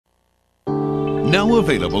Now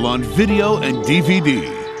available on video and DVD.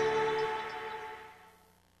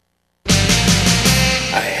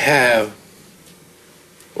 I have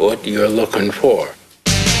what you're looking for.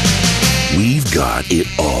 We've got it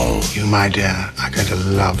all. You, my dear, are going to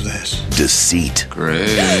love this. Deceit.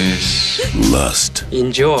 Grace. Lust.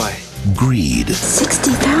 Enjoy. Greed.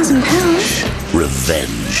 £60,000.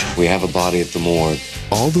 Revenge. We have a body at the morgue.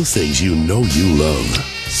 All the things you know you love.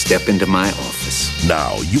 Step into my office.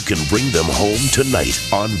 Now you can bring them home tonight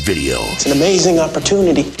on video. It's an amazing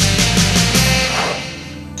opportunity.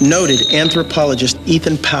 Noted anthropologist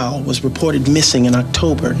Ethan Powell was reported missing in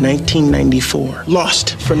October 1994.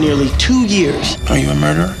 Lost for nearly 2 years. Are you a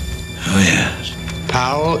murderer? Oh, yes.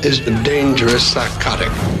 Powell is a dangerous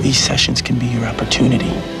psychotic. These sessions can be your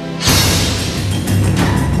opportunity.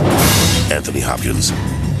 Anthony Hopkins.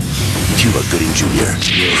 Cuba Gooding Jr.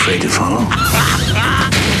 You afraid to fall?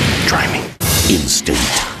 Try me.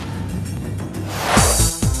 Instinct.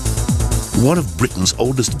 One of Britain's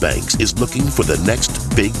oldest banks is looking for the next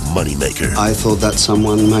big moneymaker. I thought that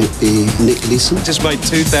someone might be Nick Leeson. Just made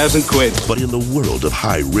 2,000 quid. But in the world of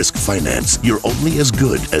high-risk finance, you're only as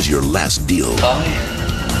good as your last deal. I,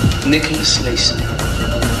 Nicholas Leeson,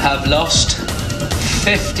 have lost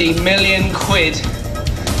 50 million quid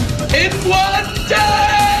in one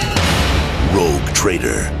day! Rogue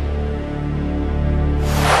trader.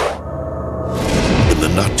 In the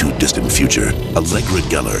not-too-distant future, Allegra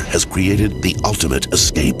Geller has created the ultimate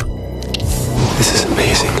escape. This is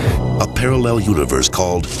amazing. A parallel universe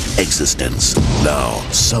called Existence. Now,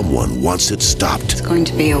 someone wants it stopped. It's going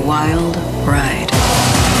to be a wild ride.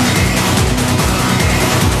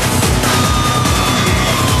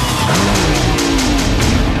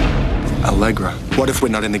 Allegra, what if we're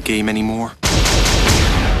not in the game anymore?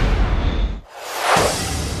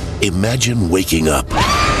 Imagine waking up.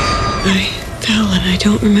 I fell and I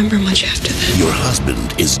don't remember much after that. Your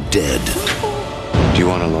husband is dead. Do you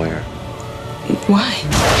want a lawyer? Why?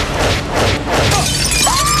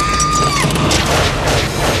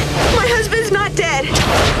 My husband's not dead.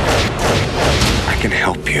 I can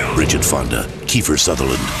help you. Bridget Fonda, Kiefer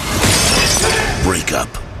Sutherland. Break up.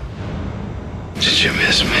 Did you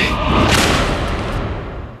miss me?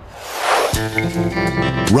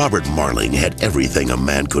 Robert Marling had everything a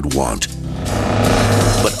man could want.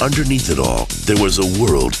 But underneath it all, there was a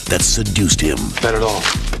world that seduced him. Bet it all.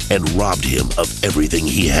 And robbed him of everything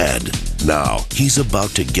he had. Now, he's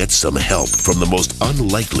about to get some help from the most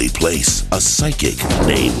unlikely place, a psychic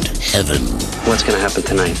named Heaven. What's going to happen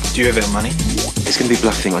tonight? Do you have money? He's going to be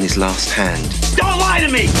bluffing on his last hand. Don't lie to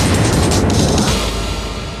me!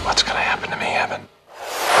 What's going to happen to me, Heaven?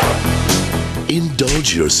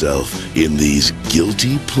 Indulge yourself in these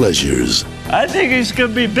guilty pleasures. I think it's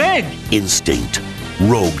gonna be big. Instinct,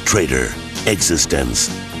 Rogue Trader, Existence,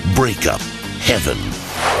 Breakup, Heaven.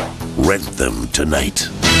 Rent them tonight.